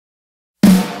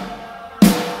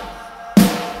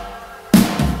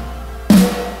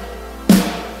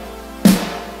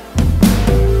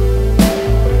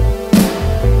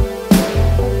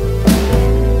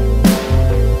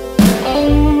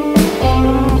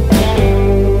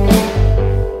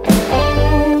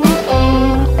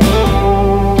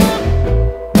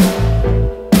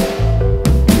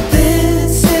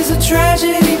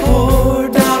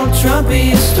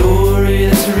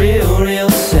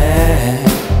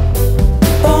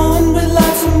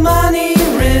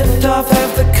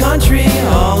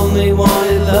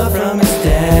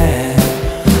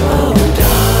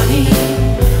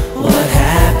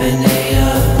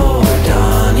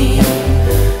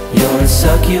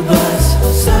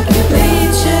succubus,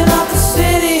 circulation of the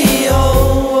city.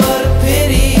 Oh, what a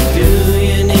pity. Do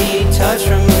you need touch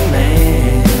from a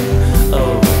man?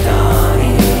 Oh,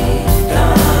 Donnie,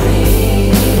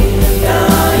 Donnie,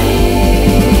 Donnie.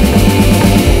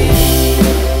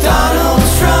 Donald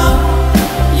Trump,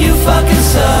 you fucking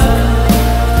suck.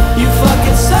 You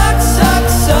fucking suck, suck,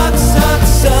 suck, suck,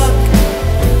 suck.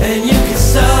 And you can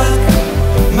suck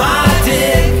my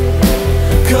dick.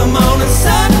 Come on and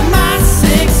suck my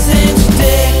 6-inch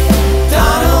dick.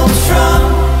 Donald Trump,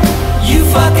 you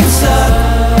fucking suck.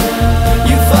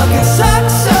 You fucking suck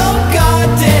so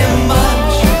goddamn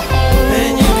much.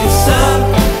 And you can suck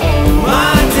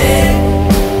my dick.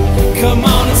 Come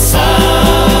on and suck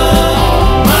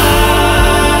my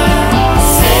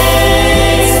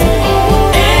 6-inch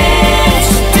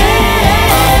dick.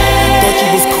 Thought you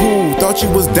was cool, thought you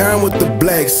was down with the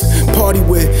blacks. Party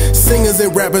with singers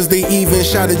and rappers, they even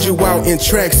shouted you out in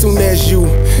tracks. Soon as you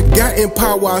got in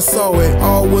power, I saw it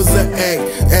all was an act.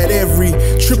 At every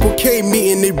Triple K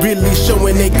meeting, they really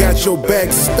showing they got your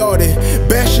back. Started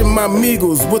bashing my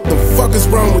Migos, what the fuck is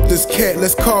wrong with this cat?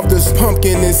 Let's carve this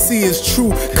pumpkin and see his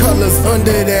true colors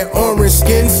under that orange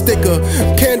skin sticker.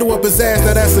 Candle up his ass,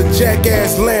 now that's a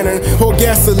jackass lantern. Pour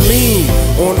gasoline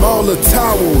on all the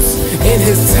towels in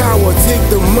his tower. Take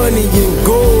the money and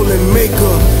gold and make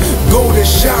a golden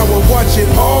shower, watch it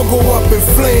all go up in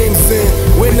flames. And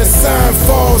when the sign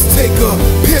falls, take a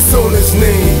piss on his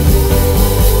name.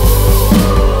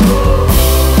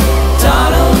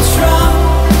 Donald Trump,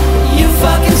 you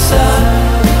fucking suck.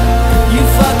 You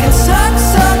fucking suck,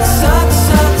 suck, suck,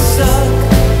 suck, suck.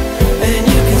 And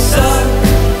you can suck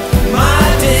my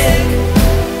dick.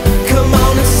 Come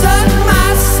on and suck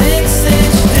my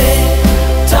 6-inch dick.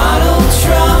 Donald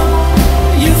Trump,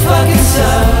 you fucking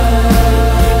suck.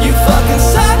 You fucking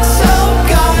suck so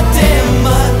goddamn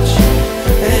much.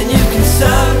 And you can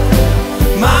suck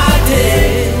my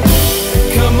dick.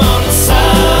 Come on and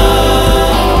suck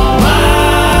my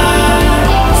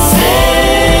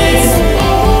 6-inch dick.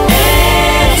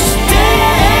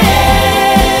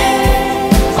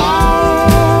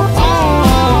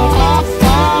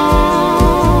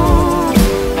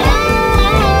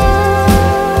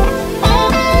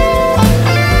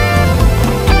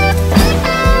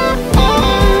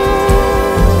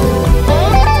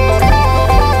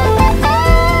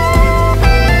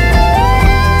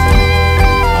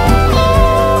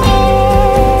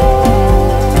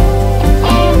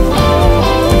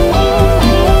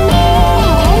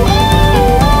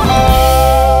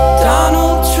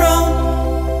 Donald Trump,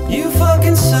 you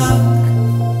fucking suck.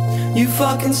 You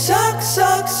fucking suck,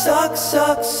 suck, suck,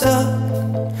 suck, suck.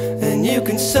 And you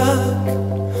can suck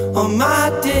on my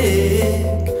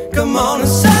dick. Come on and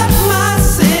suck my